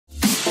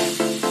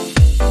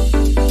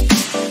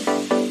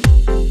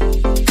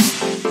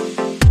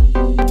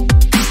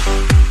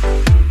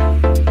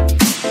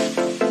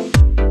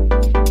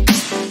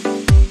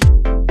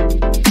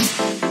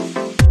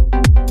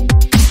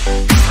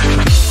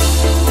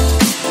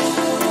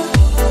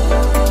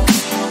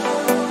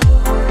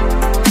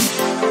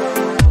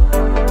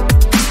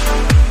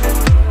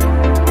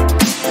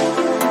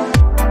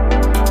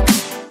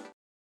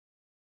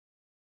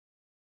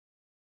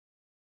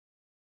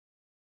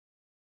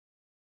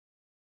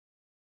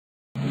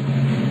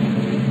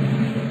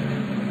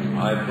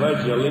I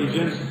pledge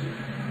allegiance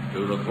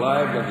to the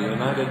flag of the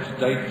United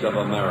States of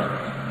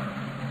America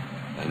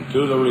and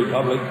to the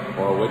republic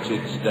for which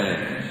it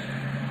stands,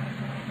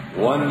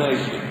 one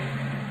nation,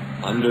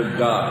 under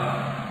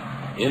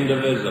God,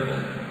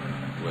 indivisible,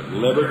 with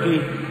liberty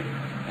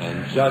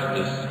and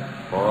justice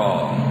for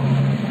all.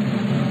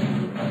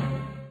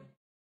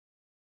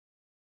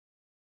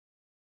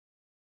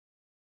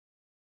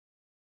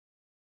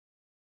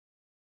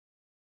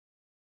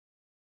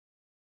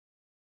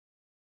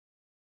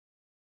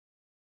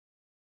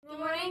 Good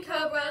morning,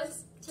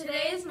 Cobras.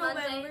 Today is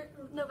Monday,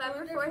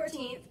 November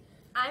 14th.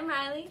 I'm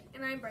Riley.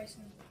 And I'm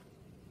Bryson.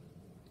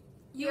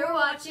 You're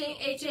watching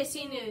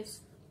HAC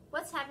News.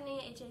 What's happening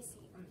at HAC?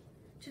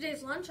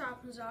 Today's lunch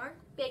options are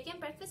Bacon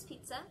breakfast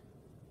pizza,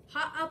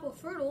 hot apple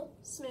fruital,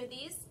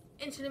 smoothies,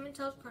 and cinnamon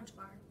toast crunch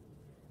bar.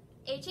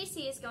 HAC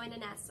is going to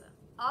NASA.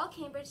 All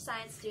Cambridge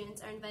Science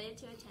students are invited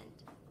to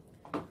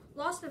attend.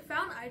 Lost and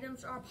found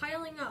items are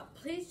piling up.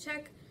 Please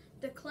check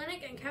the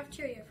clinic and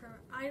cafeteria for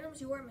items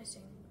you are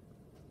missing.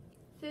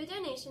 Food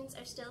donations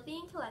are still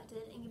being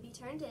collected and can be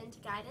turned in to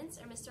guidance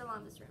or Mr.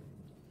 Lama's room.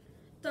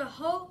 The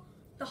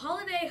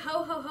holiday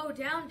Ho Ho Ho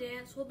Down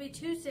dance will be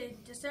Tuesday,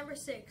 December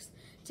 6th.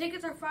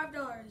 Tickets are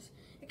 $5.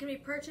 It can be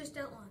purchased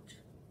at lunch.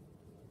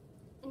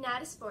 And now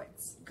to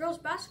sports. Girls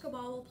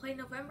basketball will play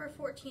November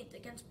 14th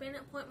against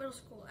Bayonet Point Middle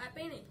School at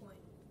Bayonet Point.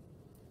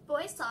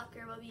 Boys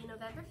soccer will be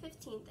November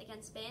 15th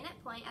against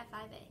Bayonet Point at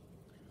 5A.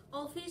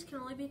 All fees can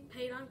only be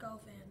paid on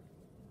GoFan.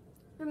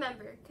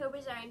 Remember,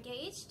 Cobras are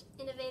engaged,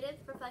 innovative,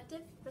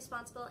 reflective,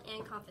 responsible,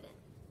 and confident.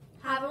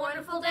 Have a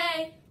wonderful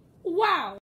day. Wow!